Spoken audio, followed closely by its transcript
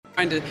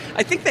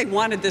I think they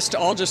wanted this to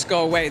all just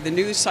go away. The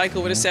news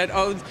cycle would have said,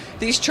 oh,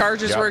 these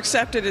charges were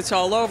accepted, it's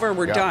all over,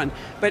 we're done.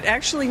 But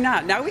actually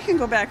not. Now we can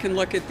go back and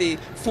look at the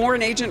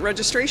Foreign Agent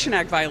Registration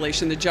Act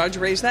violation. The judge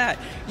raised that.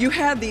 You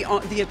had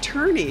the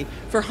attorney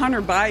for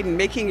Hunter Biden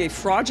making a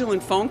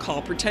fraudulent phone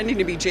call pretending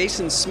to be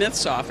Jason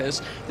Smith's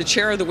office, the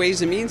chair of the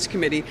Ways and Means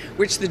Committee,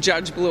 which the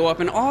judge blew up.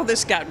 And all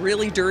this got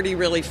really dirty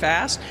really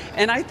fast.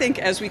 And I think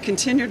as we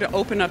continue to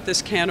open up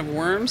this can of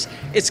worms,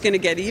 it's going to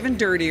get even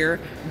dirtier.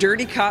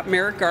 Dirty cop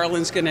Merrick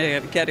Garland's going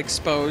to get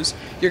exposed.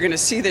 You're going to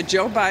see that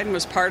Joe Biden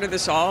was part of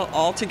this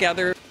all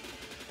together.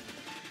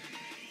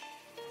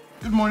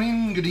 Good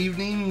morning, good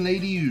evening,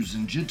 ladies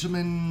and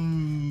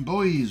gentlemen,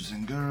 boys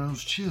and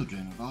girls,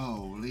 children of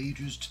all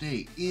ages.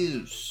 Today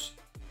is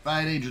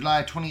Friday,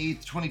 July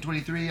 28th,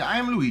 2023. I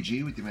am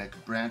Luigi with the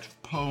American branch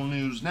of Pole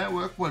News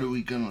Network. What are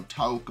we going to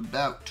talk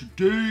about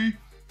today?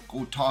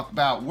 Go talk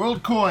about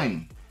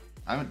Worldcoin.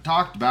 I haven't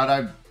talked about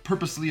it. I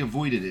purposely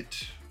avoided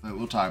it, but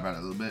we'll talk about it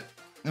a little bit.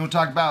 Then we'll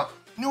talk about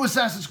new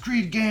Assassin's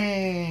Creed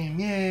game.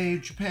 Yay,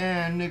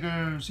 Japan,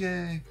 niggers,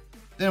 yay.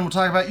 Then we'll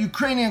talk about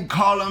Ukrainian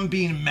column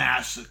being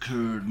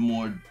massacred.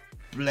 More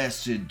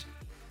blessed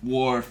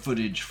war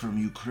footage from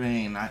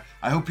Ukraine.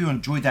 I hope you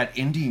enjoyed that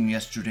ending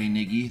yesterday,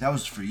 Niggy. That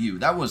was for you.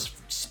 That was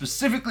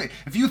specifically,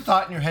 if you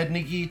thought in your head,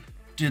 Niggy,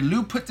 did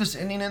Lou put this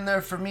ending in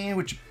there for me?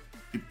 Which,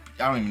 I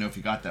don't even know if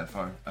you got that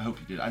far. I hope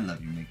you did. I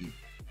love you, Niggy.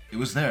 It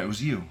was there. It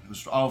was you. It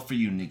was all for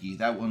you, Niggy.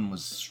 That one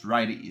was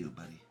right at you,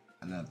 buddy.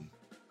 I love you.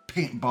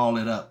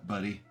 Paintball it up,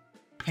 buddy.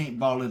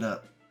 Paintball it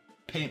up.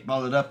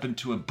 Paintball it up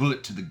into a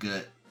bullet to the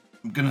gut.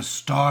 I'm gonna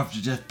starve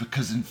to death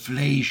because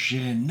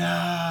inflation.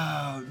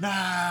 No,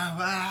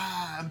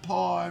 I'm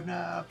poor,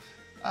 no.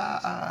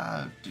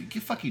 Dude,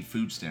 get fucking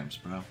food stamps,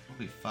 bro.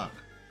 Holy fuck.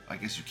 I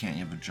guess you can't.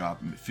 You have a job,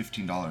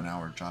 $15 an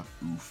hour job.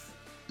 Oof.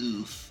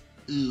 Oof.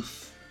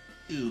 Oof.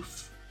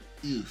 Oof.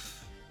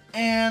 Oof.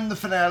 And the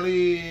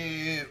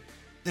finale.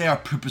 They are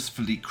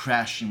purposefully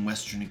crashing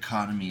Western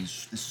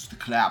economies. This is the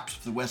collapse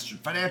of the Western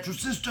financial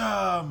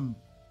system.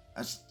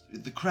 That's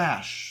the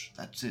crash.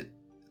 That's it.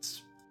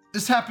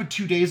 This happened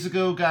 2 days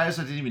ago, guys.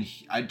 I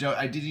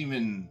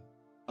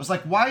was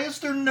like, why is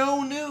there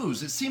no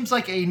news? It seems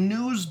like a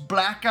news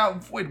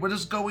blackout void. What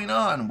is going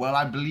on? Well,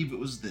 I believe it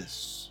was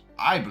this.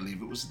 I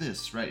believe it was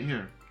this right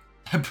here.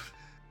 And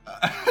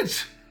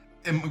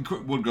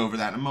we'll go over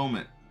that in a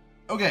moment.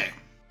 Okay,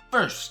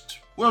 first,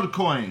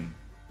 Worldcoin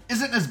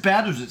isn't as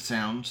bad as it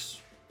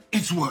sounds.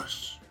 It's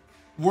worse.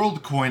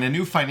 Worldcoin, a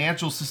new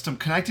financial system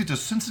connected to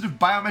sensitive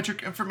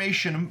biometric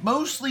information,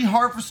 mostly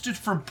harvested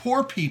from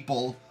poor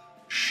people,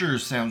 sure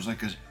sounds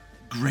like a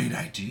great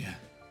idea.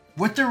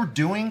 What they're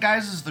doing,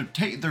 guys, is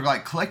they're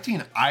like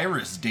collecting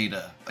iris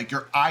data, like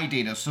your eye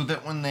data, so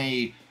that when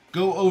they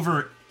go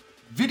over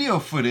video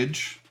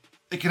footage,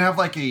 they can have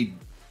like a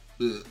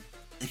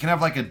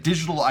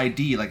digital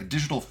ID, like a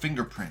digital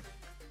fingerprint.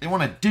 They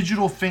want a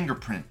digital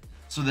fingerprint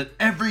so that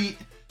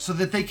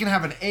they can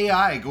have an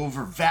AI go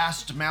over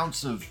vast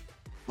amounts of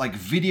like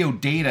video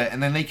data,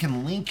 and then they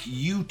can link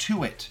you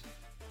to it.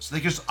 So they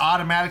can just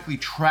automatically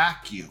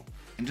track you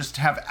and just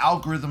have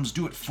algorithms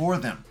do it for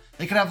them.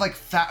 They could have like,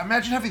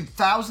 imagine having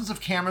thousands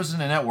of cameras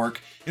in a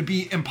network. It'd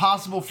be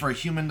impossible for a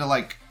human to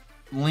like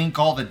link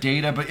all the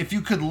data, but if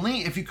you could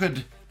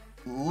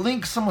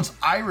link someone's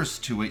iris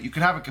to it, you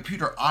could have a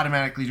computer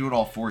automatically do it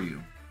all for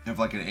you. Have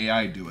like an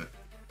AI do it.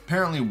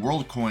 Apparently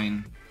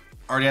Worldcoin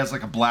already has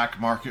like a black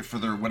market for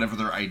their whatever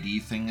their ID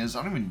thing is.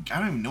 I don't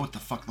even know what the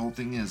fuck the whole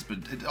thing is, but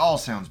it all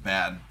sounds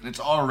bad. It's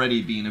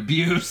already being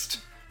abused.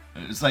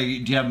 It's like,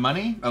 do you have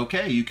money?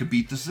 Okay, you could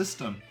beat the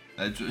system.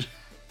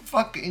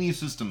 Fuck any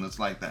system that's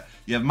like that.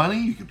 You have money,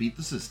 you can beat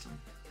the system.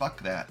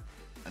 Fuck that.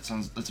 That's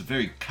a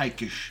very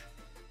kikesh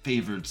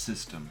favored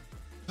system.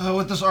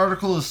 What this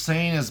article is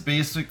saying is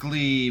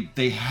basically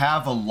they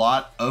have a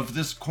lot of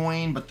this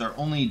coin, but they're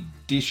only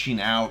dishing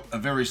out a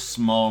very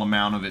small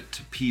amount of it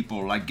to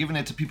people, like giving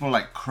it to people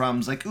like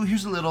crumbs, like, ooh,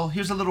 here's a little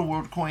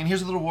Worldcoin,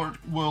 here's a little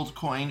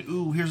Worldcoin,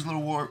 ooh, here's a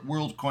little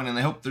Worldcoin, and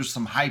they hope there's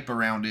some hype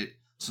around it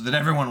so that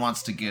everyone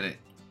wants to get it,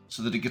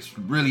 so that it gets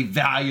really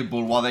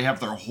valuable while they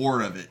have their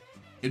hoard of it.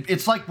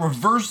 It's like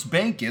reverse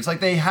banking. It's like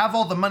they have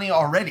all the money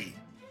already,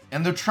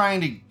 and they're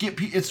trying to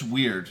get it's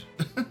weird.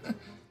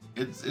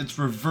 It's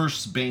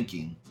reverse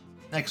banking.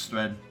 Next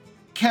thread.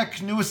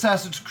 Keck, new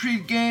Assassin's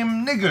Creed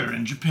game, nigger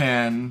in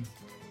Japan.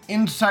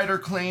 Insider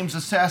claims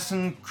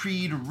Assassin's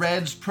Creed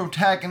Red's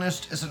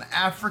protagonist is an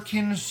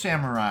African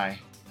samurai.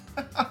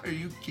 Are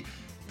you kidding?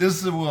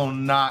 This will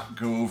not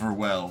go over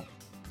well.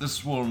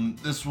 This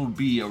will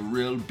be a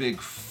real big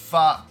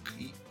fuck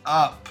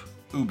up,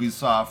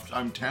 Ubisoft,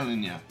 I'm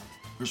telling ya.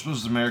 We're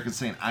supposed to Americans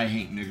saying, I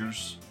hate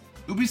niggers.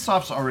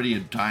 Ubisoft's already a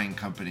dying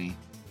company.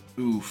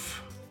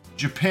 Oof.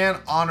 Japan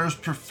honors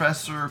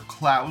Professor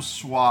Klaus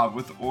Schwab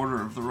with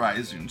Order of the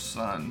Rising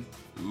Sun.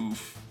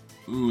 Oof.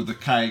 Ooh, the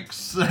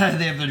kikes. They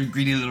have their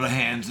greedy little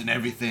hands and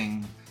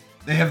everything.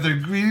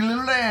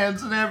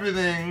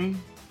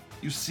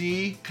 You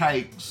see,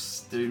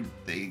 kikes. The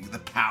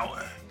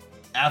power.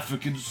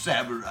 African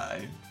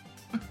samurai.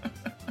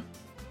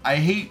 I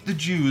hate the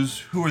Jews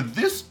who are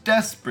this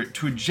desperate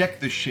to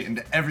inject this shit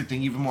into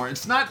everything even more.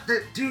 It's not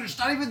that, dude, it's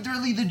not even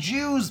really the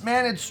Jews,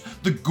 man. It's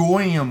the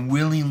Goyim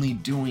willingly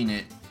doing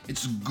it.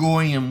 It's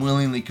Goyim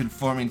willingly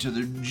conforming to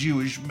their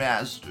Jewish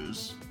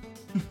masters.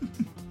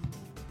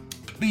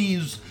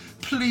 Please,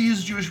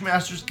 please, Jewish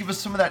masters, give us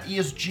some of that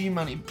ESG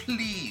money.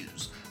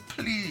 Please,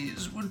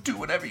 please, we'll do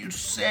whatever you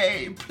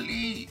say,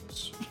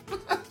 please.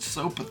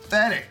 So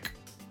pathetic.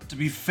 To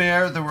be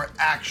fair, there were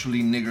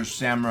actually nigger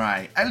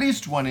samurai. At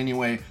least one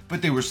anyway,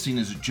 but they were seen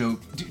as a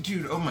joke.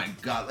 Dude, oh my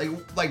god.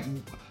 Like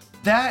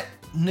that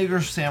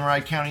nigger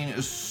samurai counting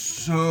is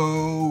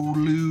so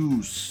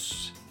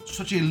loose.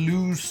 Such a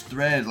loose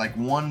thread. Like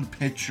one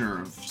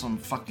picture of some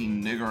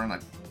fucking nigger in a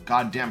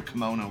goddamn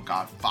kimono.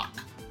 God,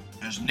 fuck.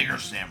 There's nigger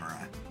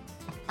samurai.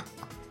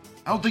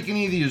 I don't think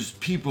any of these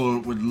people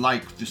would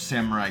like the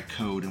samurai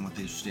code and what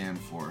they stand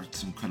for.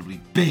 It's incredibly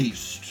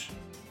based.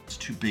 It's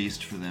too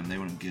based for them. They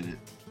wouldn't get it.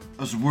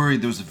 I was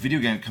worried there was a video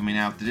game coming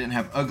out that didn't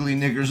have ugly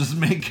niggers as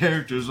main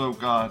characters. Oh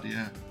god,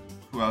 yeah.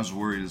 Who I was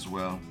worried as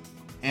well.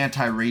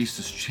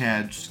 Anti-racist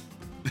Chads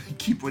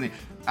keep winning.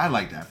 I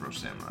liked Afro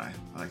Samurai.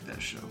 I like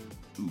that show.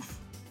 Oof.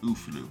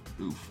 Oofaloo.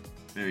 Oof.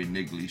 Very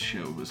niggly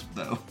show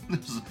though.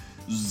 There's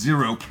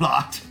zero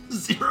plot.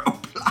 Zero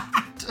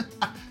plot.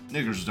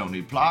 Niggers don't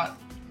need plot.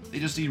 They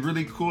just need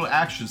really cool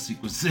action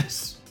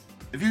sequences.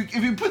 If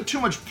you put too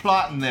much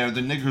plot in there,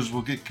 the niggers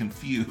will get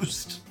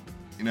confused.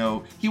 You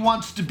know, he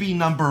wants to be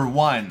number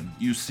one,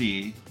 you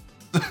see.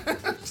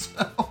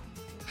 So,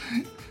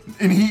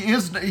 and he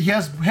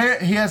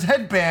has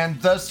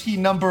headband, thus he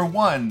number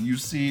one, you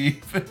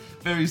see.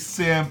 Very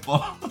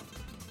simple.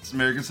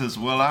 America says,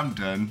 well, I'm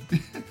done.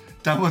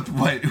 Done with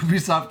what?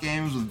 Ubisoft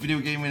games, with video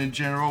gaming in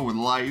general, with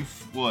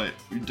life? What?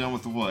 You're done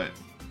with what?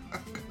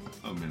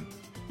 Oh man.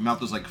 My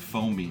mouth is like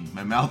foaming.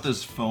 My mouth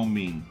is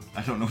foaming.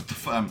 I don't know what the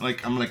fuck.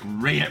 I'm like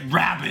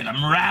rabbit.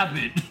 I'm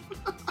rabbit.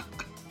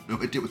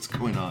 No idea what's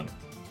going on.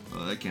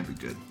 Oh, that can't be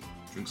good.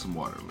 Drink some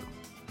water, Lou.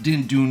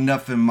 Didn't do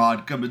nothing,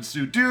 mod coming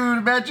soon. Dude,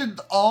 imagine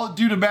all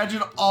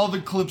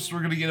the clips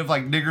we're gonna get of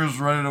like niggers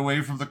running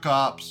away from the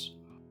cops.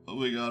 Oh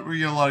my god, we're gonna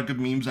get a lot of good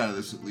memes out of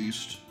this at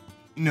least.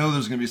 You know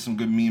there's gonna be some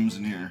good memes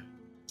in here.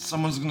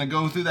 Someone's gonna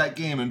go through that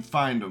game and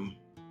find them.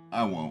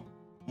 I won't.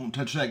 Won't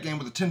touch that game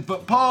with a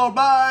 10-foot pole,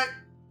 bye!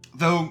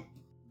 Though,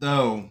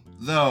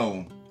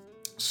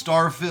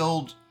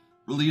 Starfield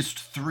released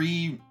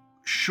 3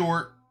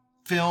 short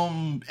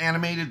film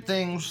animated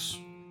things.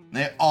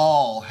 They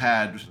all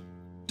had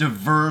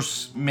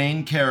diverse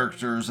main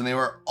characters and they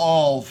were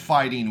all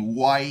fighting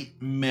white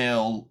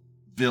male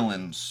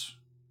villains.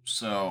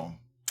 So,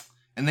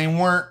 and they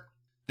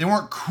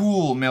weren't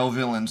cool male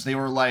villains. They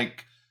were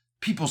like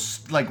people,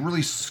 like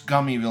really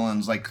scummy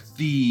villains, like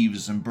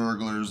thieves and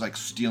burglars, like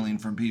stealing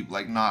from people,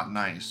 like not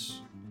nice.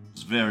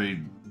 It's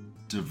very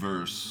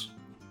diverse.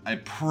 I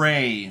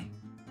pray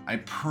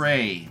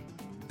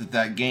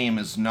that game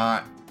is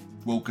not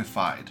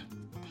wokeified.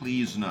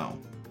 Please no.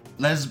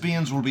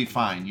 Lesbians will be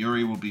fine.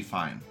 Yuri will be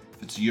fine.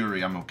 If it's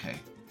Yuri, I'm okay.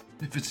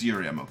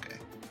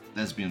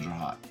 Lesbians are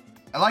hot.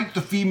 I like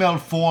the female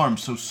form,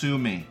 so sue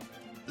me.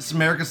 This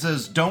America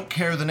says, don't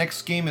care, the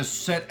next game is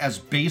set as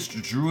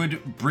based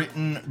Druid,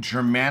 Britain,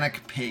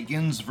 Germanic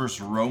pagans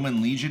versus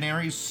Roman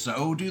legionaries.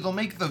 So, dude, they'll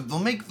make the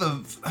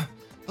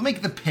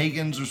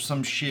pagans or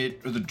some shit,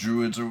 or the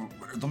Druids, or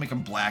they'll make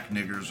them black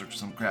niggers or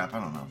some crap. I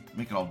don't know.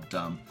 Make it all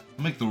dumb.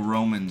 They'll make the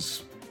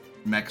Romans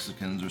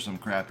Mexicans or some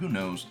crap. Who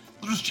knows?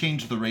 They'll just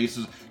change the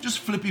races. Just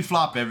flippy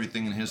flop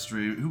everything in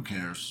history. Who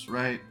cares,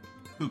 right?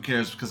 Who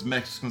cares? Because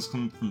Mexicans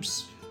come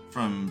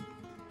from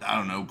I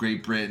don't know,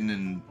 Great Britain,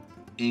 and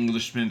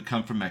Englishmen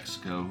come from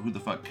Mexico. Who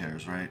the fuck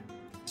cares, right?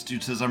 This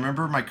dude says, I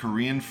remember my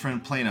Korean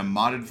friend playing a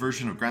modded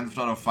version of Grand Theft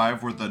Auto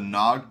 5 where the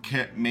Nog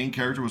main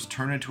character was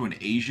turned into an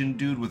Asian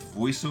dude with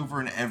voiceover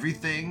and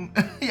everything.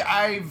 Yeah,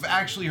 I've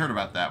actually heard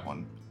about that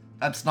one.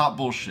 That's not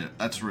bullshit.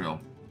 That's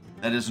real.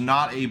 That is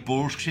not a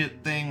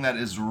bullshit thing. That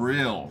is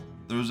real.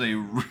 There's a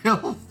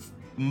real...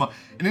 and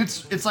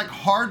it's like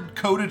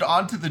hard-coded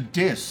onto the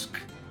disc.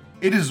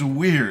 It is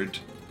weird.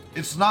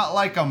 It's not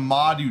like a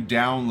mod you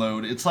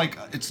download. It's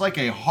like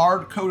a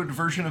hard-coded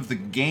version of the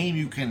game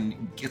you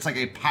can... It's like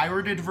a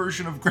pirated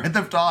version of Grand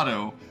Theft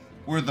Auto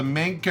where the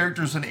main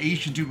character is an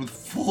Asian dude with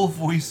full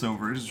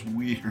voiceover. It is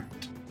weird.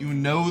 You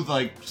know,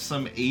 like,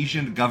 some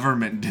Asian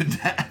government did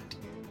that.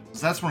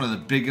 So that's one of the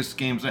biggest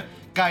games.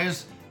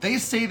 Guys, they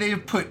say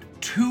they've put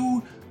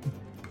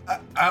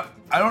I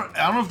don't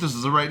know if this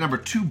is the right number,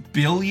 2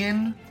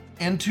 billion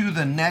into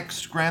the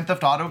next Grand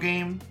Theft Auto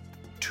game.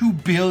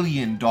 $2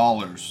 billion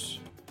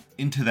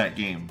into that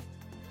game.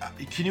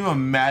 Can you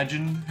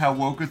imagine how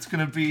woke it's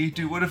gonna be?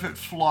 Dude, what if it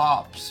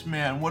flops,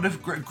 man? What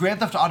if Grand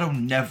Theft Auto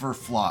never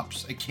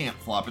flops? It can't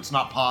flop. It's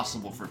not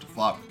possible for it to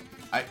flop.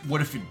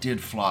 What if it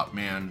did flop,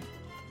 man?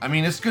 I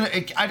mean,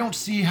 I don't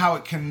see how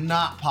it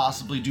cannot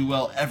possibly do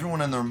well.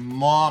 Everyone and their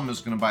mom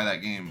is gonna buy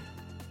that game.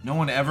 No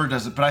one ever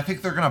does it, but I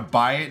think they're gonna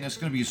buy it and it's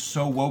gonna be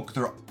so woke,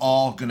 they're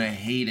all gonna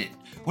hate it.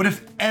 What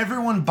if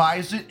everyone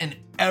buys it and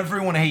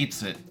everyone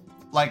hates it?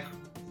 Like,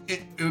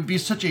 it would be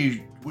such a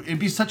it'd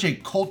be such a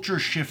culture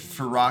shift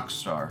for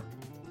Rockstar.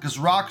 Because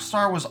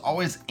Rockstar was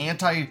always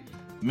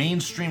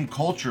anti-mainstream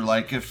culture.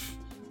 Like, if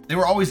they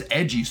were always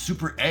edgy,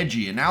 super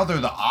edgy, and now they're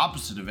the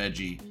opposite of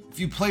edgy. If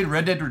you played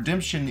Red Dead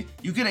Redemption,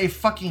 you get a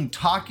fucking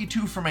talkie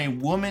to from a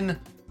woman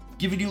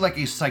giving you like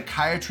a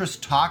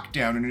psychiatrist talk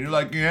down, and you're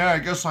like, yeah, I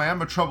guess I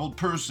am a troubled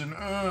person.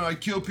 I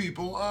kill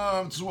people.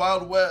 It's the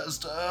Wild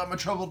West. I'm a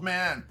troubled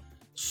man.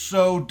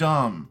 So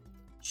dumb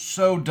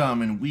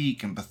and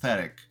weak and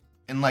pathetic.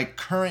 And like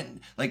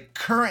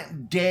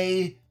current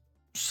day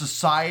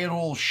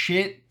societal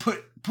shit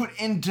put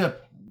into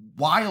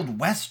Wild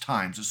West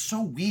times. It's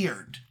so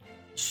weird,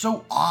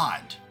 so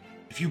odd.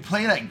 If you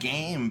play that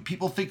game,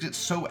 people think it's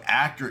so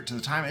accurate to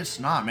the time. It's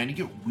not, man. You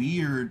get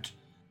weird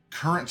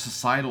current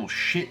societal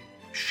shit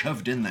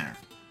shoved in there.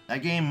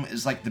 That game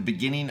is like the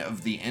beginning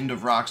of the end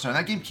of Rockstar. And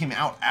that game came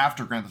out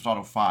after Grand Theft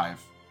Auto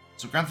 5.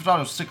 So Grand Theft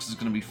Auto 6 is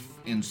going to be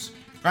in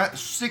Grand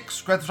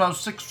Theft Auto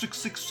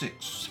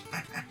 6.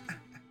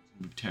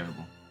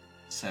 Terrible.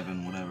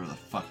 7, whatever the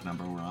fuck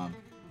number we're on.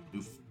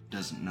 Lou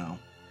doesn't know.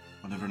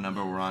 Whatever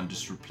number we're on,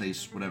 just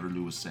replace whatever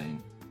Lou was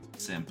saying.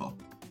 Simple.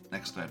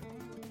 Next thread.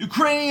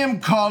 Ukrainian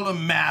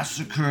column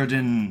massacred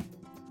in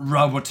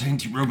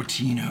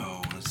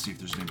Robotino. Let's see if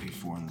there's gonna be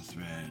 4 in the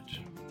thread.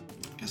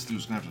 Guess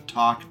Lou's gonna have to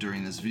talk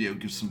during this video,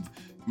 give some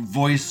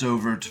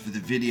voiceover for the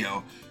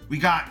video. We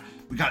got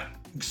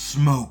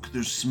smoke.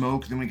 There's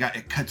smoke. Then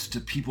it cuts to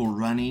people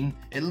running.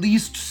 At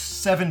least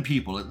 7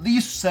 people. At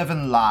least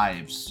 7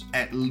 lives.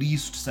 At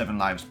least 7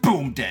 lives.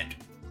 Boom, dead.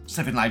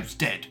 7 lives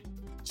dead.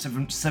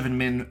 Seven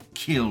men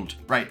killed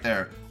right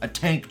there. A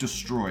tank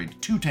destroyed.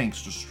 2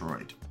 tanks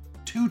destroyed.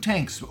 2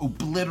 tanks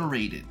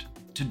obliterated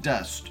to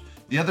dust.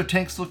 The other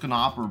tanks look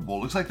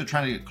inoperable. Looks like they're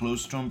trying to get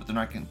close to them, but they're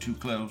not getting too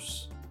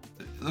close.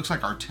 It looks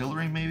like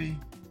artillery, maybe.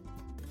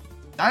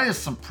 That is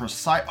some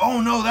precise.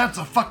 Oh no, that's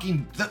a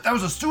fucking. That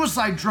was a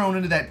suicide drone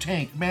into that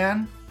tank,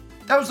 man.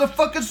 That was a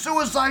fucking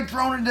suicide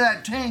drone into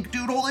that tank,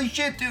 dude. Holy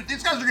shit, dude.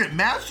 These guys are getting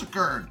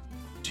massacred.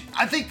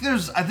 I think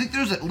there's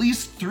at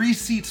least 3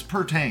 seats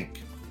per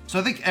tank. So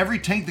I think every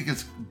tank that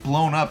gets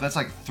blown up, that's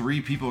like 3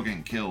 people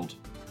getting killed.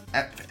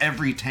 At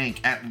every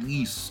tank, at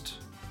least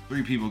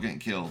 3 people getting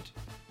killed.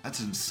 That's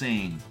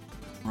insane.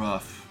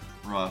 Rough.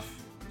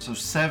 So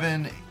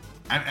 7.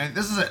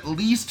 This is at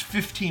least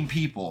 15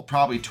 people,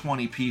 probably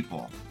 20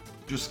 people,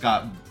 just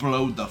got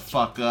blowed the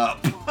fuck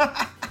up.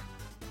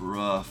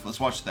 Rough. Let's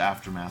watch the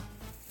aftermath.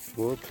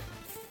 Вот.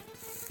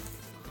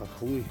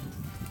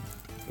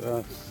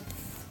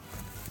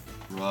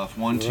 Rough.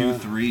 1, 2,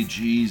 3.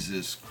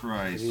 Jesus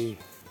Christ.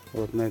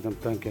 Вот на этом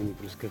танке они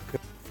прискакали.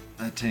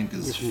 That tank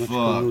is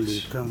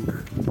Мочканули fucked.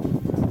 танк.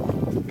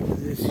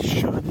 Здесь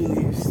еще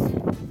один есть.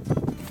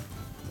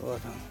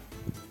 Вот он.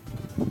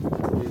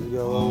 Без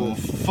Oh головы.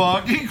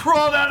 fuck, he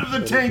crawled out of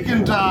the tank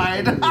and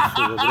died.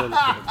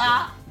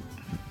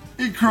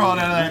 He crawled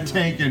out of that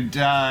tank and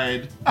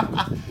died.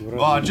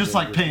 Oh, just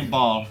like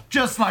paintball.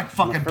 Just like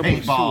fucking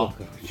paintball.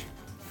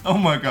 Oh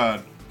my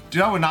god.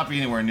 Dude, I would not be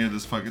anywhere near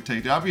this fucking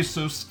tank. Dude, I'd be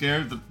so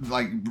scared that,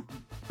 like,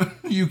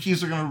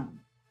 Yukis are gonna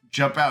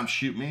jump out and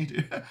shoot me.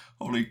 Dude.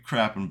 Holy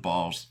crap and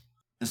balls.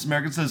 This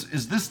American says,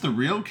 is this the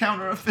real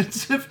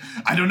counteroffensive?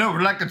 I don't know.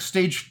 We're like at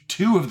stage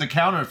 2 of the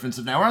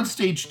counteroffensive now. We're on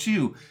stage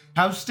 2.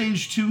 How's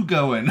stage 2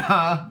 going?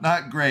 Huh?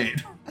 Not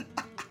great.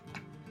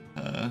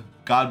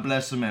 God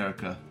bless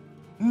America.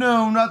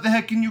 No, not the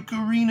heckin'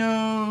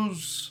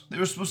 Ukrainos. They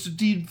were supposed to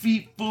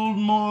defeat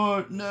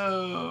Voldemort.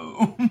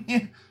 No.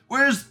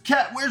 Where's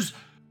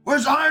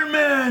Iron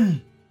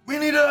Man? We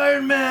need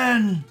Iron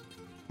Man.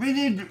 We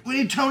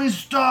need Tony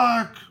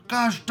Stark.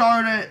 Gosh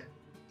darn it.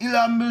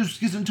 Elon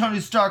Musk isn't Tony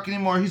Stark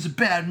anymore. He's a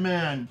bad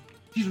man.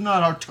 He's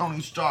not our Tony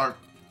Stark.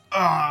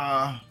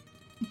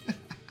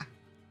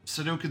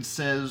 Sadokin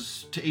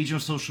says, to Agent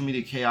of Social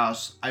Media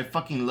Chaos, I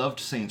fucking loved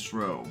Saints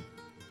Row.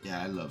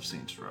 Yeah, I love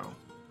Saints Row.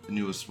 The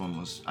newest one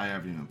was, I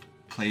haven't even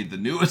played the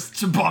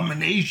newest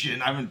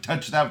Abomination. I haven't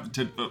touched that with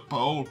a 10-foot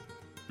pole.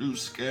 Too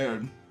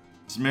scared.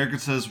 This American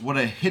says, what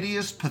a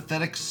hideous,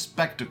 pathetic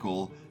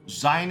spectacle.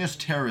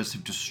 Zionist terrorists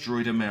have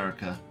destroyed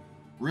America.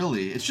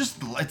 Really?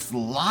 It's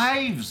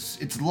lives.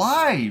 It's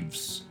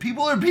lives.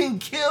 People are being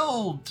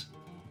killed.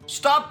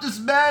 Stop this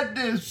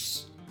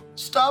madness.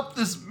 Stop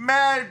this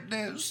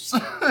madness.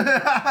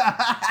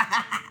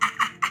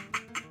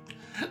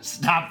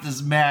 Stop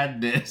this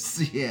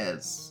madness.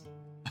 Yes.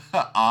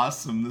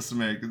 Awesome, this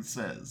American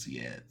says.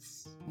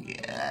 Yes.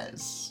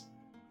 Yes.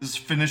 This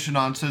Finnish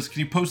Anon says, can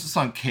you post this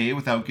on K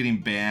without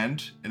getting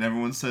banned? And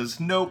everyone says,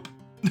 nope.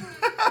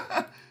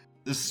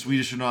 This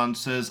Swedish Anon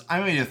says,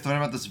 I made a thread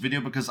about this video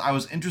because I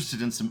was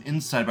interested in some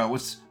insight about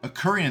what's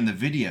occurring in the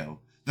video.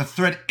 The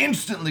thread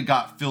instantly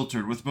got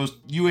filtered with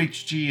both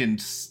UHG and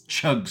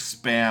chug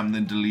spam,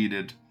 then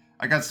deleted.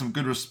 I got some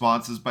good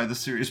responses by the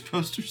serious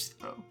posters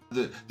though.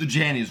 The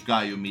Jannies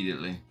got you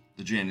immediately.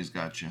 The Jannies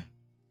got you.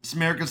 This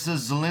American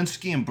says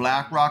Zelensky and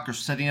BlackRock are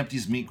setting up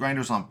these meat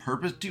grinders on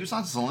purpose. Dude, it's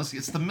not Zelensky,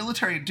 it's the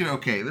military. Dude,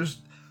 okay, there's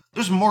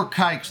more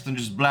kikes than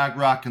just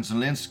BlackRock and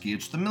Zelensky.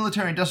 It's the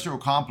military-industrial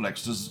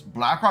complex. Does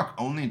BlackRock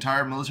own the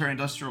entire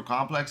military-industrial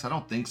complex? I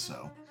don't think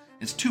so.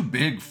 It's too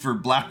big for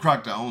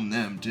BlackRock to own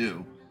them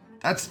too.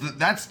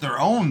 That's their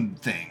own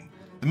thing.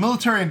 The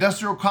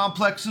military-industrial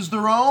complex is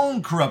their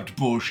own corrupt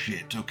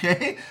bullshit,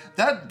 okay?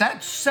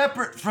 That's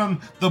separate from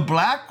the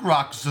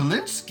BlackRock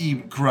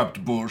Zelensky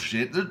corrupt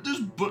bullshit.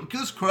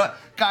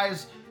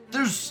 Guys,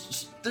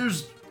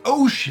 there's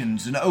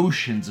oceans and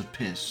oceans of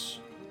piss.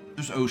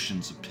 There's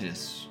oceans of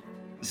piss.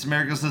 This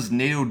America says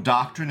NATO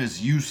doctrine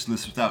is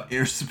useless without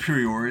air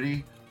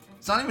superiority.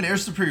 It's not even air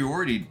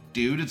superiority,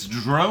 dude. It's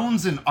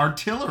drones and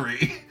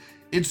artillery.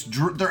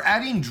 They're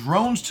adding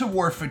drones to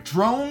warfare.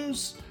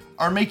 Drones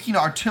are making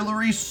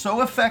artillery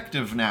so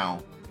effective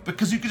now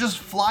because you can just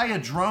fly a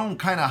drone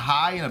kind of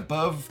high and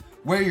above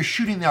where you're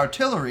shooting the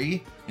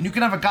artillery, and you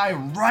can have a guy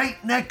right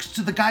next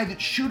to the guy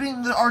that's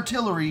shooting the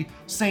artillery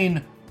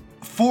saying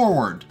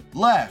forward,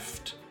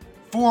 left,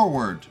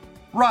 forward,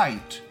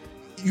 right.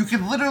 You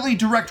can literally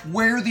direct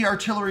where the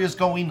artillery is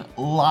going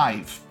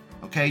live.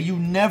 Okay, you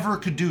never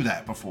could do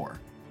that before.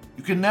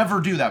 You can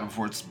never do that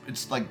before.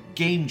 It's like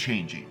game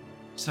changing.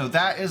 So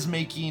that is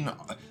making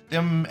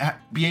them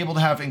be able to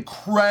have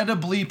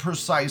incredibly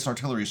precise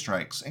artillery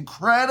strikes,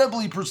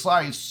 incredibly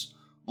precise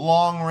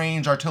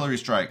long-range artillery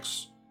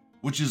strikes,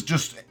 which is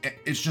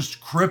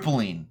just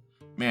crippling,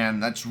 man.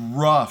 That's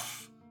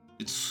rough.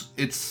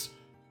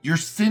 You're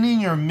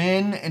sending your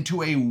men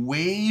into a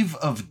wave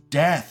of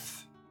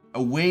death,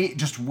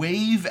 just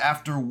wave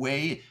after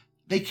wave.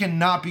 They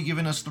cannot be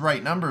giving us the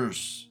right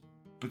numbers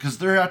because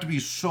there have to be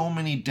so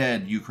many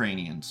dead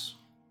Ukrainians,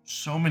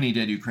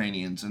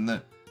 and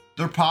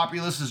their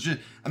populace is just,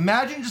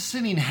 imagine just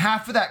sending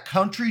half of that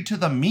country to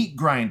the meat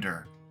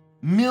grinder.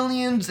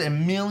 Millions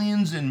and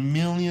millions and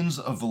millions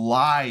of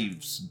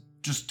lives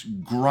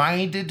just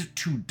grinded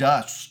to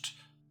dust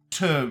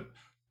to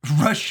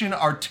Russian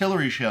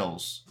artillery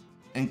shells.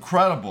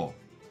 Incredible.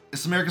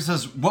 This American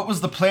says, what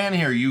was the plan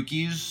here,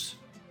 Yukis?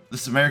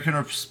 This American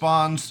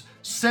responds,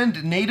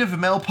 send native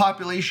male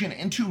population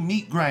into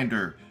meat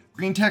grinder.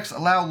 Green techs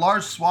allow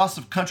large swaths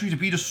of country to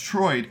be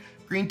destroyed.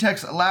 Green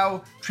techs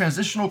allow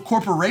transitional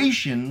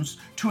corporations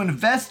to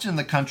invest in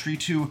the country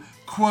to,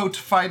 quote,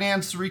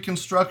 finance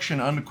reconstruction,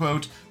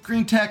 unquote.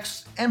 Green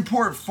techs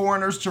import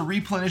foreigners to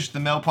replenish the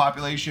male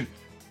population.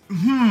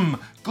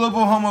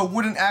 Global Homo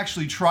wouldn't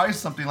actually try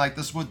something like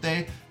this, would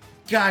they?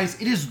 Guys,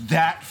 it is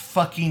that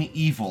fucking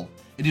evil.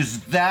 It is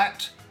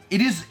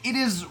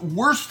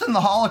worse than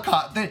the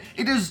Holocaust.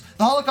 The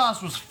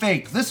Holocaust was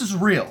fake. This is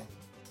real.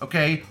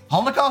 Okay?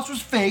 Holocaust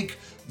was fake.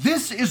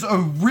 This is a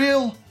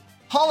real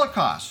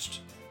Holocaust.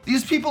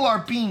 These people are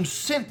being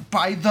sent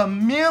by the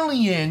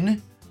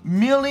millions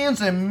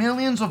and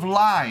millions of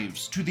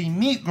lives to the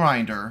meat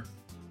grinder,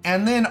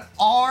 and then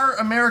our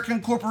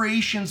American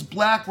corporations,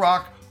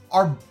 BlackRock,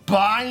 are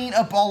buying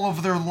up all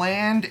of their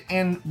land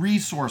and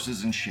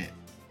resources and shit.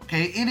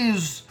 Okay? It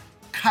is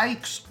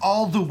kikes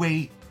all the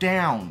way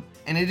down,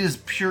 and it is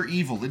pure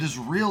evil. It is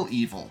real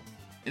evil.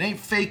 It ain't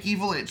fake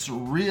evil, it's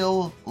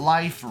real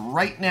life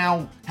right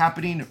now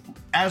happening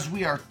as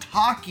we are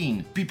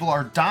talking. People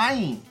are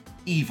dying.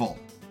 Evil.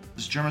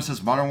 This German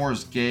says modern war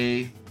is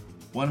gay.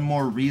 One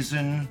more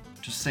reason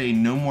to say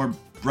no more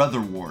brother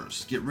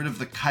wars. Get rid of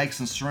the kikes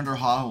and surrender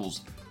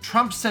hoddles.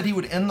 Trump said he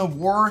would end the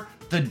war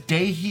the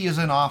day he is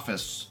in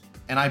office,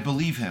 and I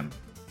believe him.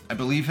 I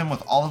believe him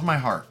with all of my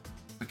heart,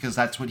 because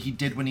that's what he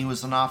did when he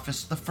was in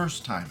office the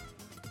first time.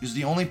 He was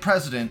the only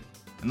president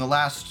in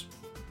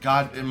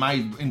in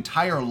my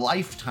entire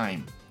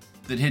lifetime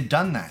that had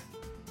done that.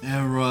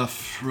 Yeah,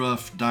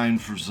 rough, dying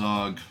for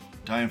Zog.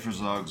 Dying for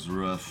Zog's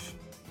rough.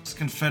 This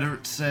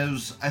Confederate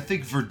says, I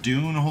think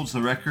Verdun holds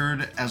the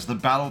record as the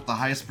battle with the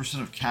highest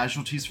percent of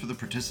casualties for the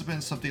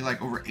participants. Something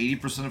like over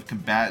 80% of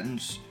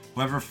combatants,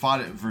 whoever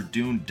fought at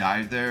Verdun,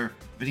 died there.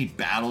 If any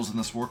battles in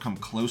this war come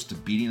close to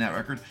beating that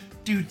record.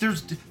 Dude,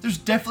 there's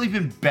definitely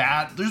been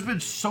there's been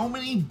so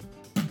many,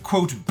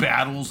 quote,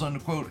 battles,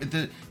 unquote,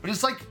 but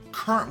it's like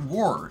current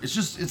war.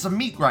 It's a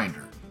meat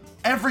grinder.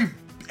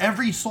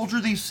 Every soldier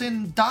they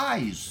send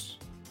dies.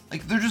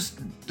 Like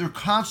they're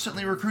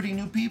constantly recruiting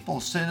new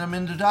people, sending them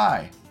in to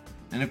die,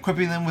 and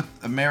equipping them with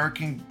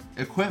American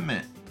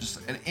equipment.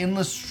 Just an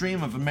endless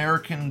stream of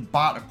American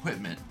bought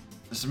equipment.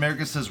 This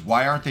American says,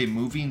 why aren't they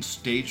moving?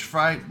 Stage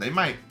fright? They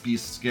might be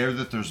scared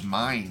that there's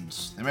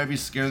mines. They might be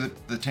scared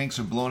that the tanks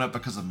are blown up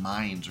because of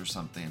mines or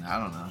something. I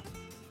don't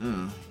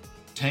know.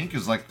 Tank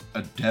is like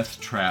a death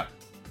trap.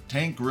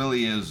 Tank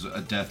really is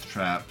a death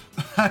trap.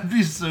 I'd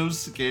be so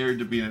scared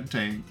to be in a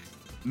tank.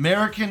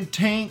 American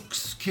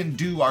tanks can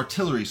do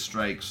artillery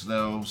strikes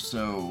though,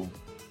 so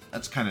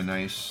that's kind of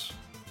nice.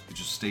 They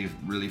just stay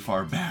really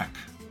far back.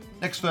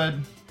 Next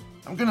Fed.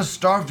 I'm gonna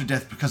starve to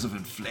death because of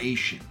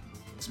inflation.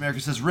 This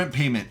American says rent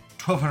payment,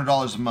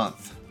 $1,200 a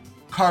month.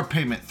 Car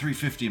payment,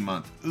 $350 a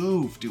month.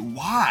 Oof, dude,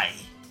 why?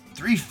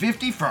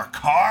 $350 for a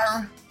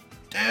car?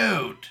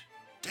 Dude.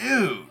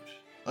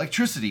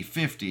 Electricity,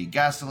 $50.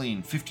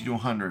 Gasoline, $50 to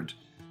 $100.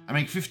 I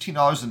make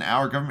 $15 an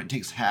hour. Government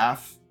takes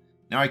half.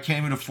 Now I can't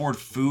even afford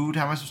food.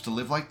 How am I supposed to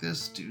live like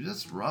this? Dude,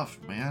 that's rough,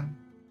 man.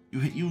 You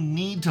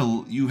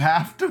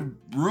have to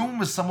room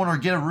with someone or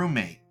get a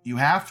roommate. You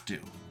have to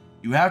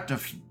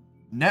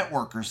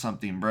network or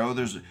something, bro.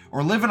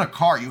 Or live in a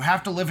car. You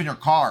have to live in your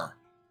car.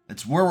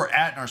 It's where we're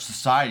at in our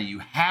society. You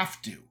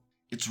have to.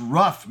 It's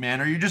rough,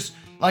 man. Or you just,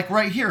 like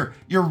right here,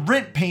 your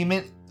rent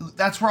payment,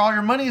 that's where all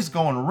your money is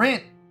going.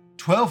 Rent,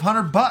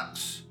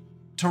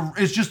 $1,200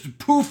 is just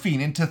poofing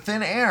into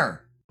thin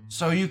air.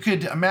 So you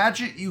could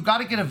imagine, you got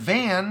to get a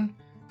van,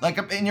 like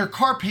in your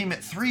car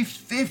payment,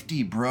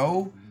 $350,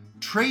 bro.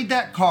 Trade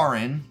that car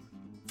in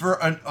for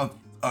a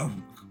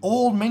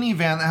old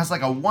minivan that has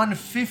like a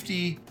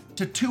 $150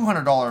 to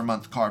 $200 a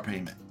month car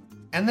payment.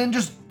 And then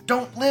just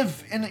don't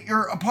live in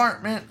your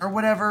apartment or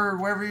whatever,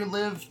 wherever you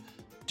live.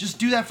 Just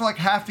do that for like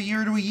half a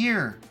year to a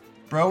year,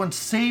 bro, and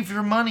save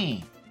your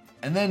money.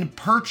 And then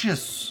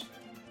purchase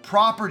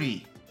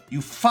property.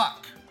 You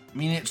fuck. I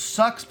mean, it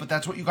sucks, but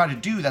that's what you gotta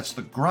do. That's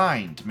the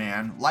grind,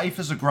 man. Life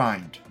is a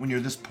grind when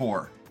you're this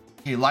poor.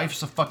 Okay,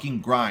 life's a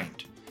fucking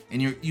grind.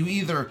 And you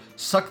either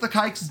suck the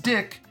kike's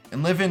dick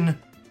and live in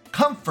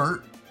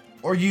comfort,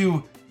 or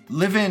you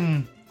live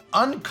in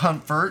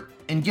uncomfort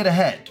and get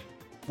ahead.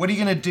 What are you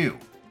gonna do?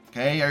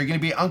 Okay, are you gonna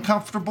be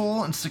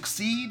uncomfortable and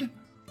succeed,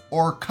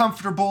 or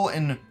comfortable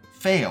and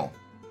fail?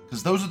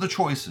 Because those are the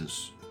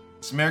choices.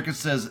 This American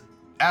says,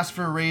 ask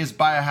for a raise,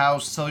 buy a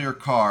house, sell your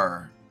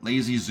car.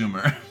 Lazy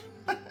Zoomer.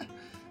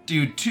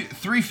 Dude,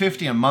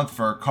 $350 a month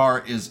for a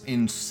car is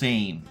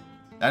insane.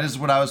 That is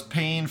what I was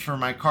paying for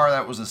my car.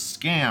 That was a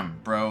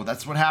scam, bro.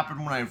 That's what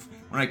happened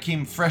when I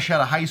came fresh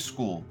out of high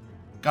school.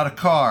 Got a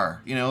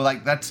car, you know,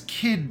 like that's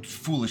kid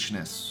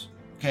foolishness,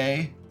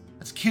 okay?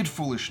 That's kid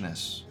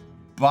foolishness.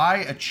 Buy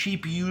a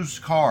cheap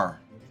used car.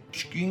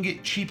 You can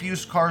get cheap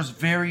used cars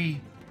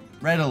very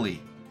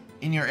readily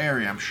in your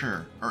area, I'm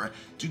sure. Or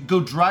go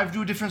drive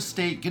to a different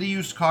state, get a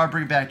used car,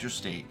 bring it back to your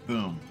state.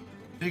 Boom.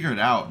 Figure it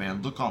out,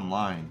 man. Look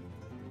online.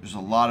 There's a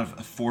lot of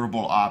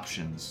affordable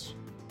options.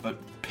 But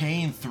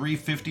paying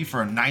 $350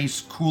 for a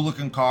nice,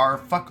 cool-looking car,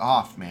 fuck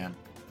off, man.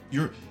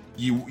 You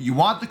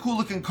want the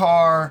cool-looking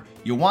car,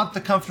 you want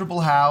the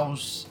comfortable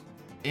house,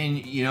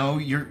 and you know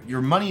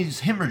your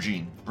money's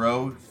hemorrhaging,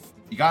 bro.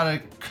 You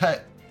gotta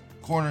cut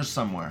corners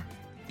somewhere,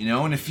 you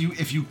know. And if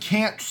you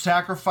can't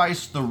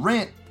sacrifice the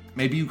rent,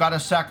 maybe you gotta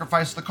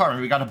sacrifice the car.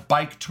 Maybe you gotta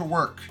bike to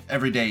work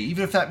every day,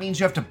 even if that means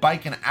you have to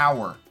bike an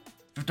hour.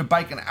 You have to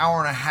bike an hour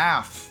and a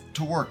half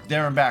to work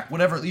there and back.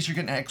 Whatever. At least you're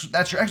getting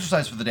that's your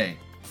exercise for the day.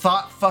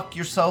 Thought fuck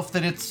yourself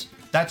that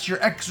that's your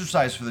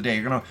exercise for the day.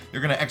 You're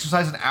gonna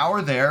exercise an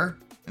hour there,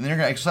 and then you're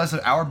gonna exercise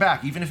an hour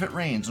back, even if it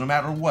rains, no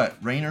matter what,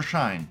 rain or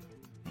shine.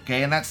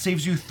 Okay, and that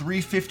saves you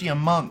 $350 a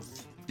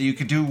month that you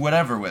could do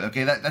whatever with.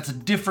 Okay, that's a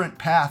different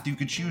path you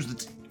could choose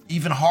that's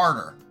even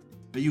harder.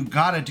 But you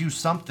gotta do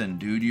something,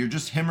 dude. You're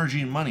just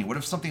hemorrhaging money. What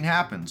if something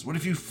happens? What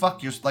if you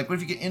what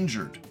if you get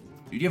injured?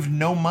 Dude, you have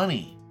no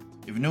money.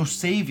 You have no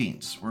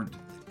savings.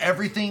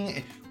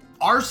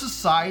 Our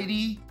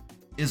society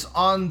is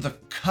on the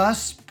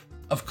cusp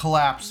of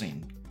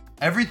collapsing.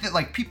 Everything,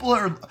 like people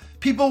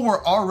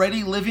were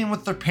already living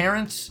with their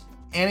parents,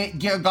 and it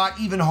got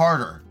even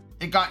harder.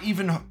 It got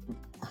even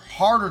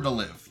harder to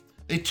live.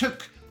 They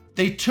took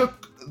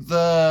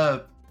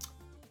the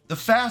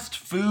fast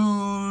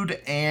food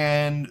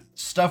and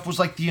stuff was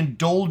like the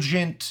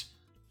indulgent,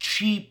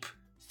 cheap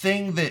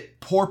thing that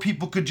poor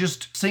people could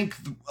just sink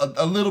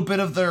a little bit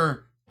of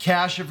their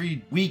cash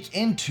every week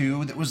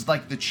into. That was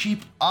like the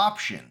cheap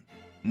option.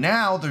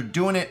 Now they're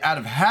doing it out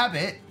of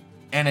habit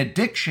and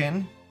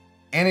addiction,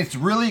 and it's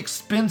really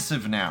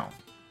expensive now.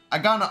 I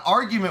got in an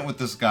argument with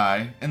this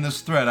guy in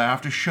this thread. I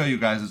have to show you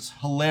guys. It's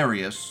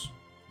hilarious.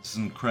 This is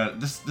incredible.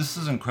 This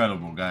is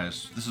incredible,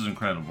 guys. This is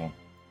incredible.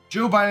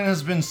 Joe Biden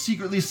has been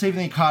secretly saving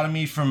the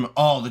economy from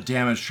all the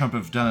damage Trump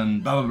have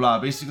done, blah, blah, blah.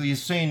 Basically,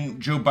 he's saying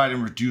Joe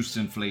Biden reduced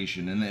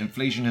inflation, and the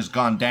inflation has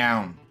gone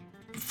down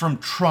from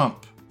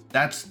Trump.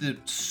 That's the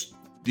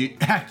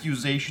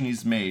accusation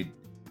he's made.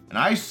 And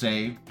I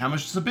say, how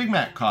much does a Big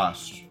Mac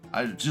cost?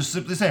 I just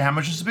simply say, how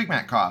much does a Big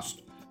Mac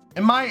cost?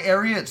 In my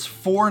area, it's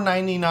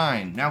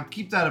 $4.99. Now,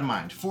 keep that in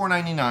mind,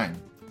 $4.99.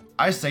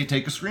 I say,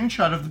 take a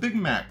screenshot of the Big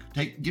Mac.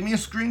 Give me a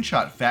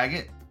screenshot,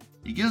 faggot.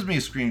 He gives me a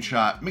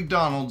screenshot.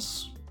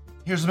 McDonald's.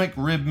 Here's a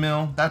McRib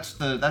meal. That's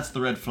the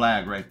red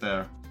flag right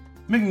there.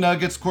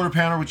 McNuggets, quarter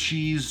pounder with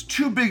cheese,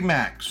 2 Big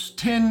Macs,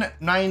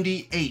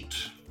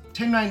 $10.98.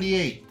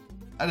 $10.98.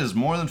 That is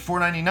more than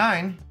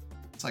 $4.99.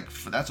 It's like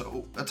that's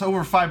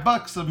over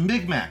 $5 a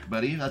Big Mac,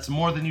 buddy. That's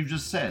more than you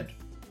just said.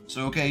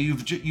 So okay,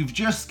 you've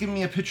just given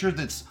me a picture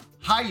that's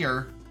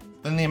higher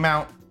than the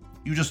amount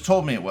you just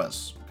told me it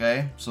was.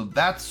 Okay, so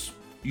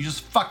you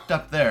just fucked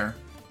up there.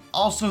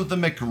 Also, the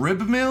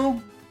McRib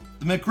meal.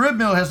 The McRib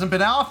meal hasn't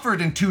been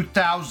offered in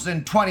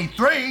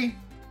 2023.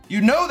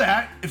 You know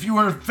that if you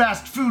were a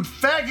fast food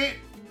faggot.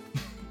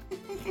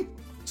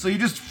 So you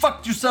just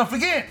fucked yourself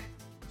again.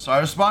 So I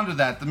responded to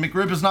that. The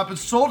McRib has not been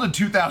sold in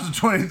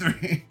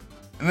 2023.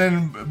 And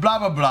then blah,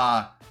 blah,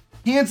 blah.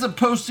 He ends up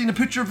posting a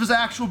picture of his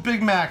actual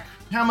Big Mac.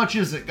 How much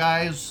is it,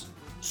 guys?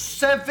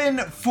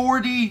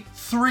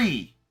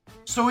 $7.43.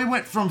 So he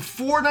went from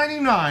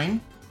 $4.99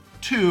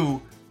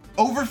 to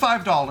over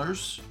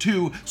 $5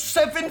 to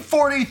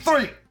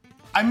 $7.43.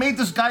 I made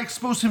this guy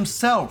expose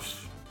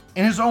himself.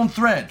 in his own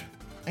thread.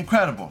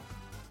 Incredible.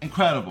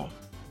 Incredible.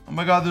 Oh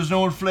my God, there's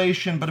no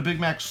inflation, but a Big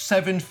Mac's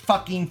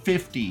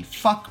 $7.50.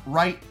 Fuck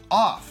right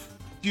off.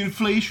 The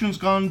inflation's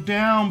gone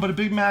down, but a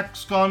Big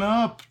Mac's gone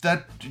up.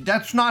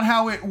 That's not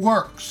how it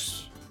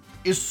works.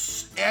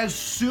 As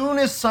soon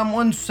as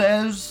someone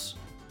says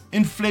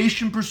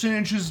inflation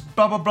percentages,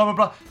 blah, blah, blah, blah,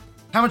 blah,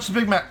 how much the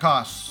Big Mac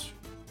costs?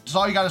 That's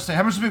all you gotta say.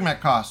 How much the Big Mac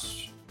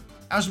costs?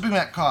 How much the Big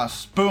Mac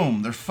costs?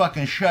 Boom, they're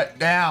fucking shut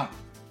down.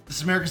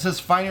 This America says,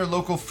 find your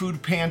local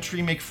food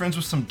pantry, make friends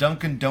with some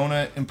Dunkin'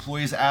 Donut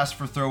employees, ask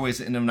for throwaways at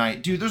the end of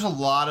night. Dude, there's a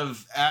lot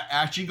of,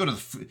 actually, you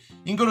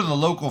can go to the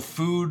local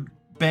food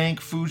bank,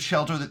 food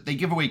shelter, that they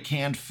give away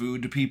canned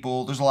food to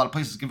people. There's a lot of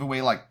places that give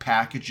away like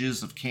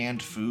packages of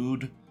canned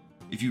food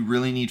if you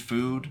really need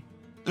food.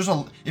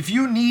 If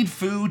you need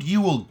food,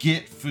 you will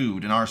get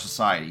food in our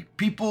society.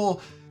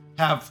 People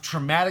have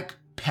traumatic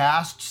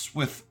pasts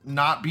with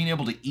not being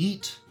able to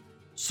eat.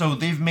 So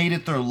they've made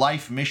it their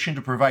life mission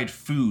to provide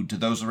food to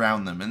those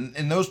around them.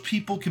 And those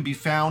people can be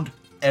found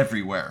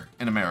everywhere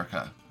in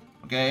America,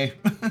 okay?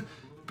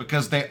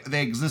 Because they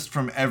exist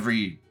from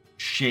every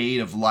shade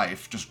of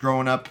life. Just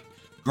growing up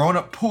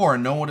poor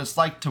and know what it's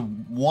like to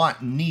want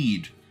and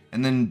need,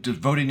 and then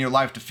devoting your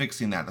life to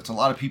fixing that. That's a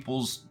lot of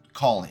people's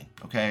calling,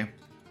 okay?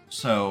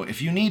 So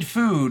if you need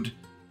food,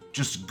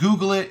 just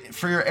Google it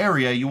for your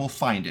area, you will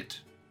find it.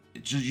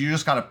 You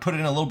just gotta put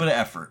in a little bit of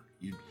effort.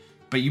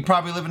 But you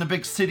probably live in a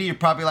big city. You're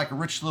probably like a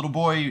rich little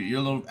boy. You're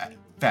a little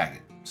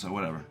faggot. So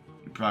whatever.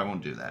 You probably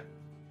won't do that.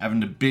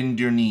 Having to bend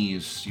your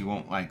knees. You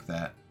won't like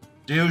that.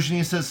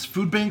 Diogenes says,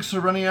 food banks are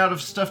running out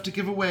of stuff to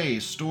give away.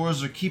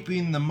 Stores are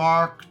keeping the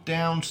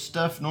markdown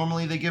stuff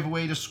normally they give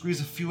away to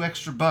squeeze a few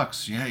extra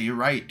bucks. Yeah, you're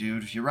right,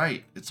 dude. You're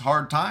right. It's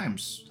hard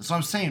times. That's what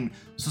I'm saying.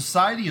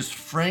 Society is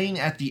fraying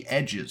at the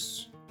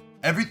edges.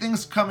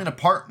 Everything's coming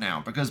apart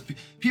now because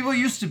people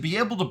used to be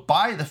able to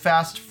buy the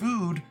fast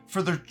food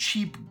for their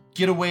cheap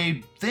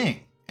getaway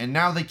thing, and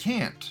now they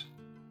can't.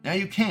 Now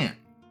you can't.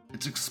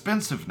 It's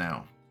expensive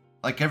now,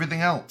 like everything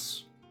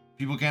else.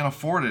 People can't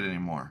afford it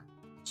anymore.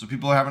 So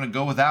people are having to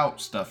go without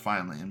stuff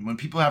finally. And when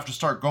people have to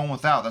start going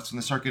without, that's when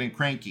they start getting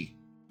cranky.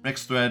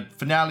 Next thread,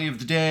 finale of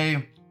the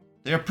day.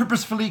 They are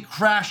purposefully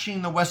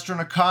crashing the Western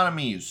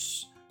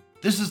economies.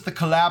 This is the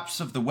collapse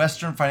of the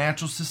Western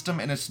financial system,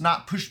 and it's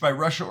not pushed by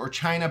Russia or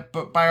China,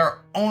 but by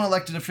our own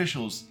elected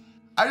officials.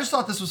 I just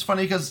thought this was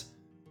funny because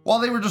while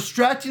they were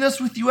distracting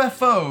us with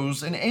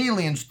UFOs and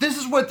aliens, this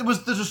is what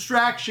was the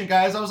distraction,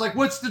 guys. I was like,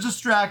 what's the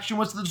distraction?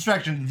 What's the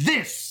distraction?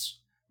 This!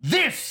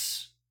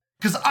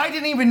 Because I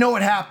didn't even know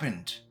it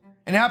happened.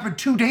 And it happened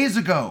 2 days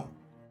ago.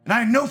 And I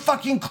had no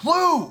fucking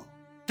clue.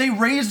 They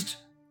raised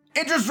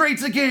interest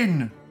rates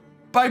again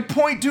by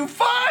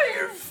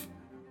 0.25.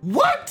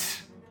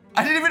 What?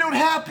 I didn't even know it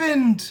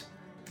happened.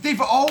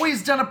 They've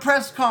always done a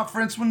press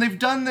conference when they've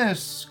done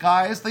this,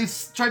 guys. They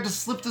tried to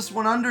slip this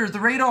one under the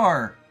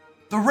radar.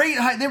 They rate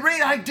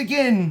hiked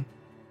again.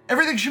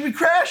 Everything should be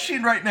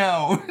crashing right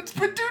now. It's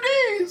been 2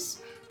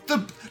 days.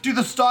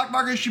 The stock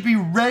market should be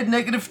red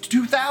negative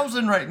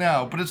 2,000 right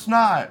now, but it's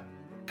not.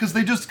 Because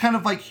they just kind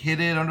of like hid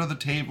it under the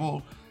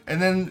table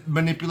and then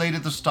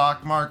manipulated the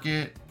stock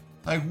market.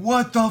 Like,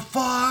 what the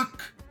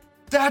fuck?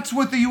 That's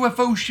what the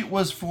UFO shit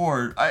was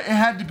for. It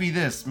had to be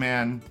this,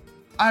 man.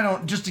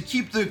 Just to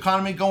keep the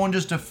economy going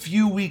just a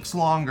few weeks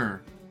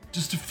longer.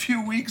 Just a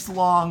few weeks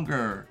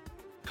longer.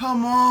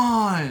 Come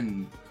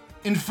on.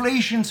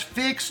 Inflation's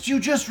fixed. You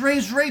just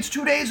raised rates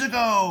 2 days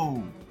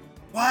ago.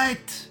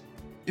 What?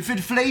 If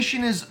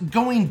inflation is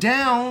going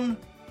down,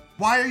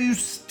 why are you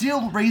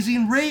still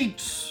raising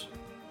rates?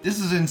 This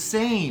is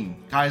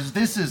insane, guys.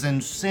 This is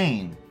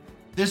insane.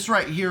 This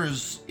right here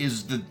is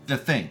the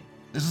thing.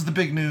 This is the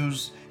big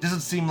news. Doesn't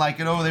seem like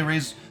it. Oh,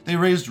 they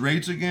raised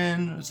rates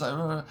again. It's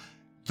like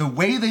the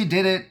way they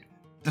did it,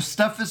 the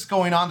stuff that's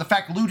going on, the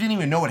fact Lou didn't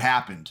even know what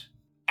happened.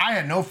 I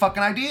had no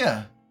fucking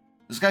idea.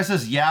 This guy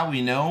says, yeah,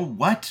 we know.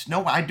 What?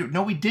 No,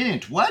 no, we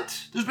didn't.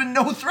 What? There's been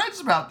no threads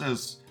about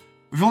this.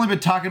 We've only been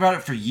talking about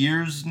it for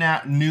years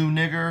now, new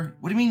nigger.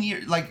 What do you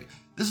mean? Like,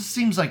 this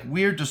seems like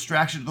weird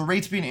distraction. The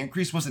rates being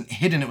increased wasn't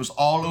hidden. It was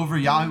all over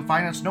Yahoo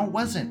Finance. No, it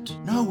wasn't.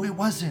 No, it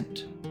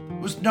wasn't. It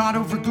was not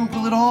over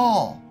Google at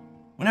all.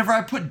 Whenever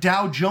I put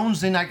Dow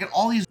Jones in, I get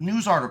all these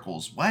news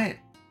articles. What?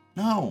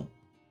 No.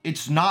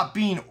 It's not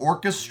being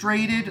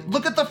orchestrated.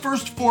 Look at the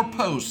first 4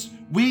 posts.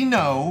 We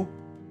know.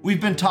 We've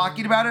been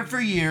talking about it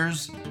for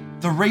years.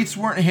 The rates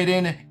weren't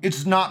hidden.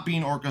 It's not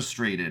being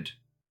orchestrated.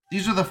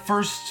 These are the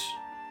first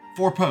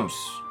 4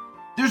 posts.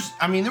 There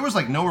was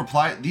like no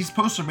reply. These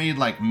posts are made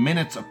like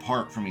minutes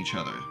apart from each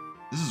other.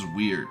 This is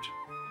weird.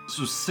 This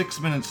was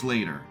 6 minutes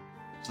later.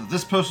 So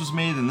this post was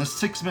made, and this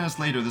 6 minutes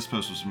later, this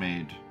post was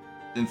made.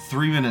 Then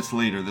 3 minutes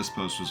later, this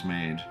post was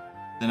made.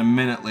 Then a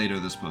minute later,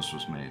 this post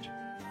was made.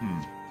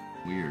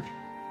 Weird.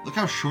 Look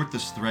how short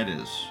this thread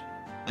is.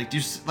 Like,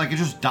 it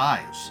just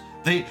dies.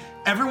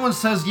 Everyone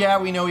says, yeah,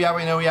 we know,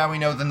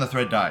 then the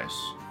thread dies.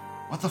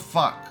 What the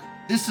fuck?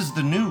 This is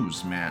the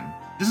news, man.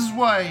 This is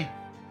why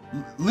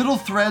little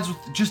threads with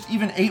just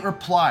even 8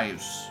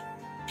 replies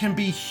can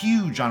be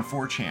huge on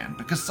 4chan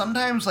because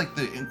sometimes like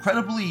the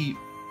incredibly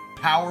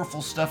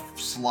powerful stuff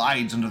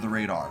slides under the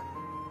radar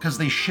because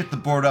they shit the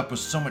board up with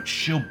so much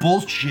shill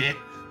bullshit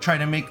trying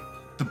to make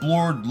the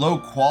board low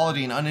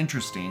quality and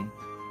uninteresting.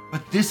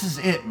 But this is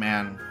it,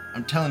 man.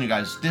 I'm telling you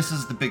guys, this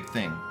is the big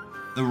thing.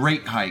 The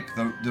rate hike,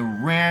 the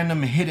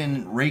random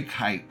hidden rate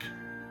hike.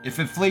 If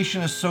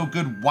inflation is so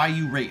good, why are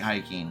you rate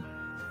hiking?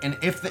 And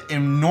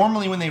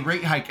normally when they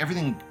rate hike,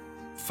 everything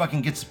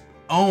fucking gets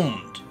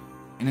owned.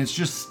 And it's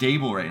just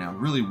stable right now.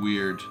 Really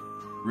weird,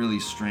 really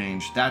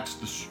strange. That's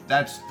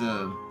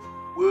the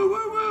woo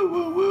woo woo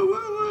woo woo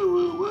woo woo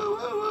woo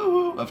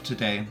woo woo of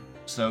today.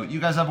 So you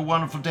guys have a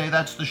wonderful day.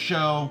 That's the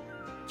show.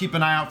 Keep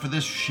an eye out for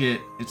this shit.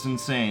 It's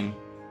insane.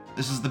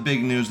 This is the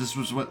big news. This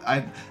is what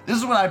I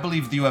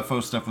believe the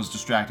UFO stuff was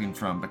distracting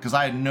from because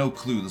I had no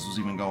clue this was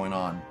even going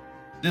on.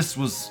 This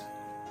is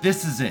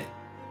it.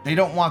 They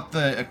don't want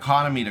the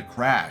economy to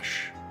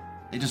crash.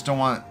 They just don't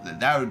want,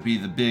 that would be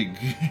the big,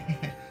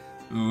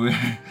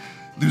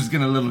 Lou's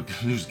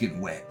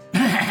getting wet.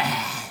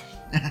 Have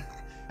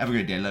a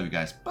great day. I love you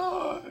guys.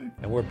 Bye.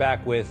 And we're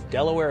back with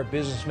Delaware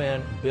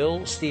businessman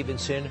Bill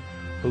Stevenson,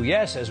 who,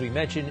 yes, as we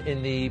mentioned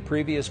in the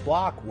previous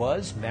block,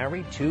 was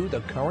married to the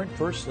current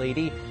First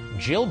Lady,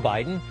 Jill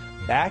Biden,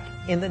 back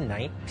in the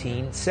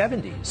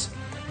 1970s.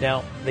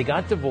 Now, they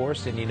got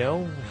divorced, and you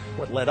know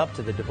what led up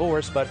to the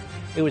divorce, but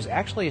it was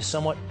actually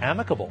somewhat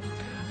amicable.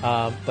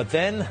 But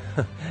then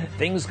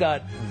things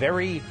got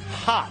very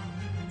hot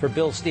for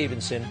Bill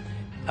Stevenson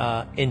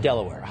in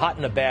Delaware, hot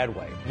in a bad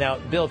way. Now,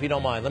 Bill, if you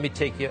don't mind, let me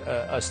take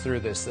us through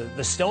this.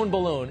 The Stone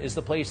Balloon is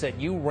the place that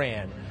you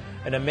ran,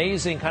 an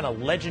amazing kind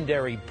of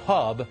legendary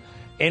pub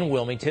in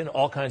Wilmington.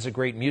 All kinds of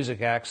great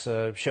music acts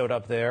showed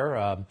up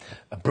there,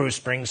 Bruce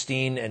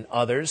Springsteen and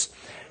others.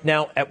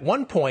 Now, at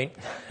one point,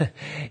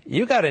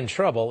 you got in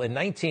trouble in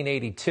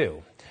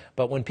 1982.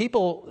 But when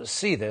people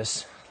see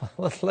this,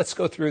 let's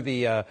go through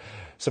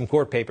some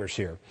court papers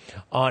here.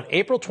 On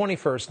April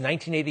 21st,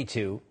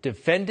 1982,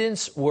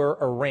 defendants were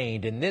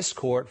arraigned in this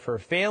court for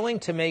failing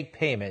to make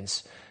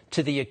payments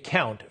to the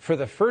account for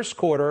the first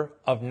quarter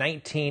of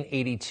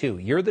 1982.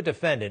 You're the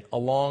defendant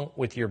along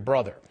with your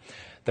brother.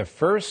 The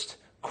first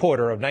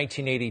quarter of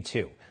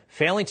 1982,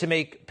 failing to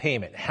make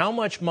payment. How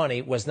much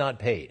money was not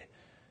paid?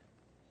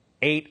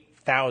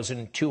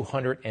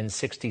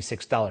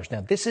 $8,266.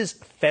 Now, this is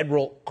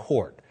federal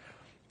court,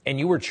 and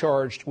you were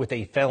charged with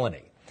a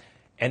felony.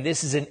 And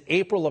this is in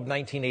April of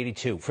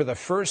 1982 for the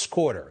first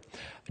quarter.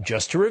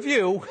 Just to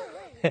review,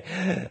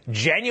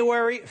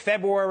 January,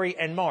 February,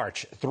 and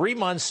March, 3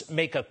 months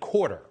make a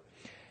quarter,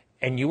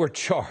 and you were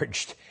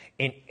charged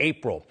in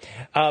April.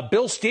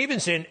 Bill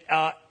Stevenson,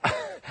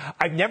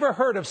 I've never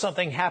heard of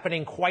something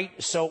happening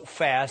quite so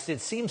fast.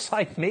 It seems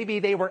like maybe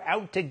they were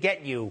out to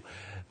get you.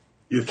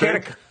 You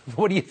think?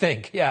 What do you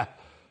think? Yeah.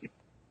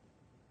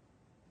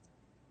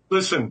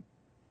 Listen,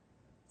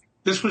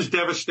 this was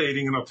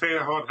devastating, and I'll tell you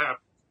how it happened.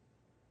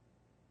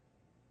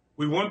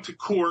 We went to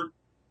court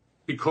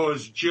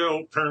because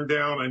Jill turned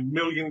down $1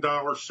 million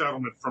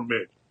settlement from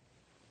me.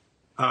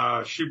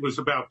 She was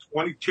about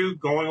 22,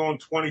 going on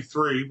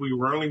 23. We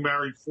were only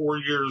married 4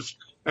 years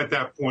at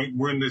that point.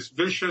 We're in this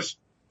vicious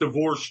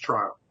divorce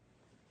trial.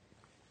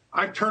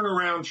 I turn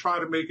around, try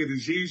to make it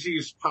as easy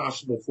as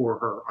possible for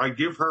her. I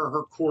give her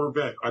her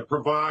Corvette. I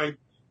provide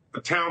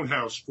a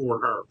townhouse for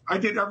her. I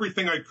did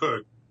everything I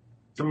could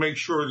to make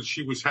sure that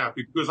she was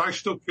happy because I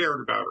still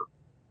cared about her.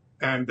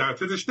 And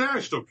to this day, I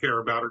still care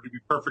about her, to be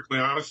perfectly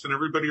honest, and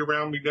everybody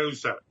around me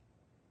knows that.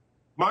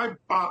 My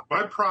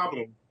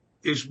problem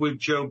is with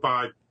Joe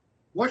Biden.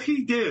 What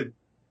he did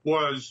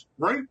was,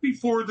 right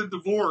before the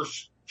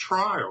divorce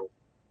trial,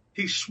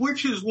 he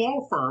switched his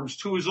law firms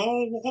to his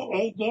old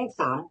law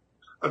firm,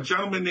 a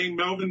gentleman named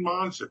Melvin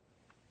Monson.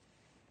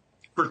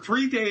 For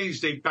 3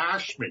 days, they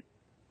bashed me.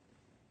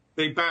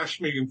 They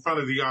bashed me in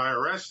front of the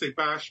IRS. They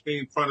bashed me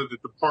in front of the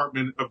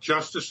Department of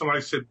Justice. And I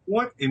said,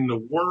 what in the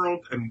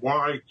world and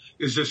why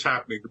is this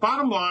happening? The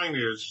bottom line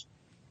is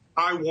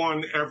I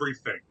won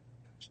everything.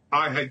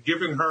 I had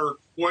given her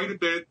quite a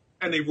bit,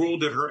 and they ruled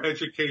that her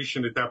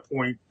education at that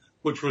point,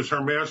 which was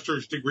her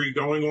master's degree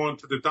going on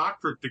to the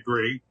doctorate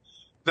degree,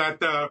 that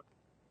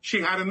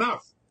she had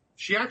enough.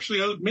 She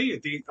actually owed me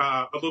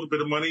a little bit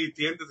of money at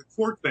the end of the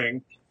court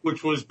thing,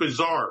 which was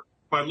bizarre.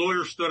 My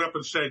lawyer stood up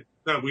and said,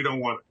 no, we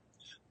don't want it.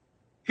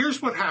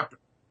 Here's what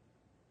happened.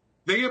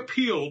 They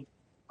appealed.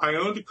 I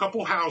owned a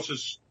couple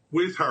houses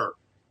with her.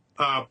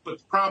 But the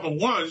problem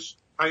was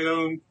I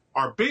owned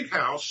our big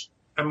house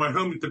and my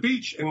home at the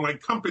beach in my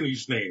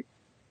company's name.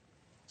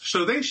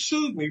 So they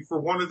sued me for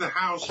one of the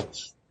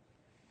houses.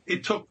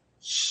 It took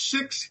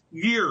 6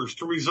 years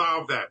to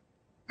resolve that.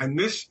 And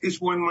this is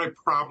when my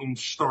problem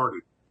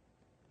started.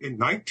 In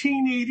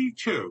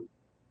 1982,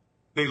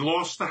 they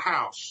lost the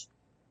house,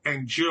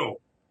 and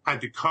Jill had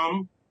to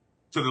come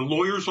to the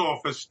lawyer's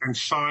office and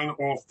sign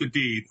off the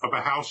deed of a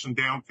house in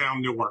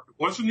downtown Newark. It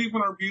wasn't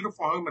even our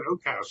beautiful home at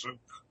Oak Castle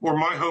or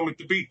my home at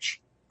the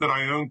beach that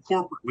I owned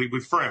corporately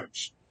with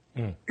friends.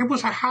 It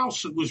was a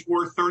house that was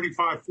worth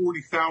 $35,000,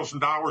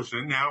 $40,000,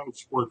 and now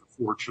it's worth a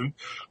fortune.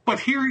 But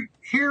here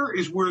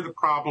is where the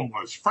problem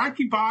was.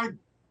 Frankie Biden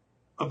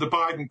of the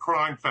Biden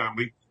crime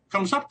family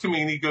comes up to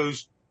me and he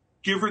goes,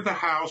 "Give her the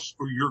house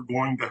or you're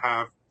going to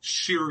have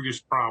serious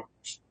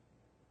problems."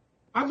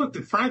 I looked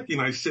at Frankie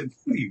and I said,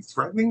 "What, are you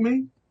threatening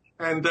me?"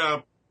 And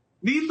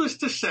needless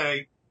to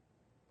say,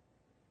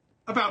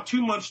 about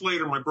 2 months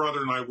later, my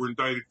brother and I were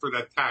indicted for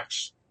that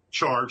tax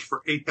charge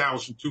for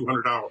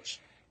 $8,200.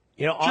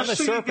 You know, on the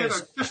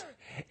surface,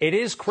 it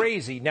is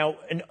crazy. Now,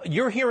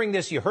 you're hearing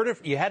this. You heard it.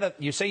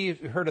 You say you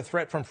heard a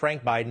threat from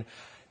Frank Biden.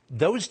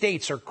 Those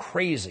dates are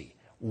crazy.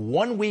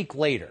 1 week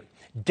later,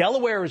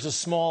 Delaware is a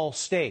small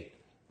state.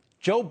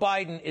 Joe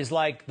Biden is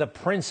like the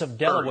Prince of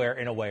Delaware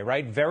in a way,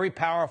 right? Very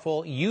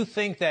powerful. You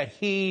think that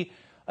he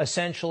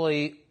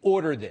essentially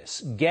ordered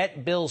this?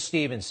 Get Bill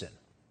Stevenson.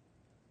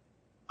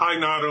 I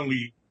not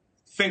only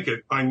think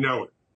it, I know it.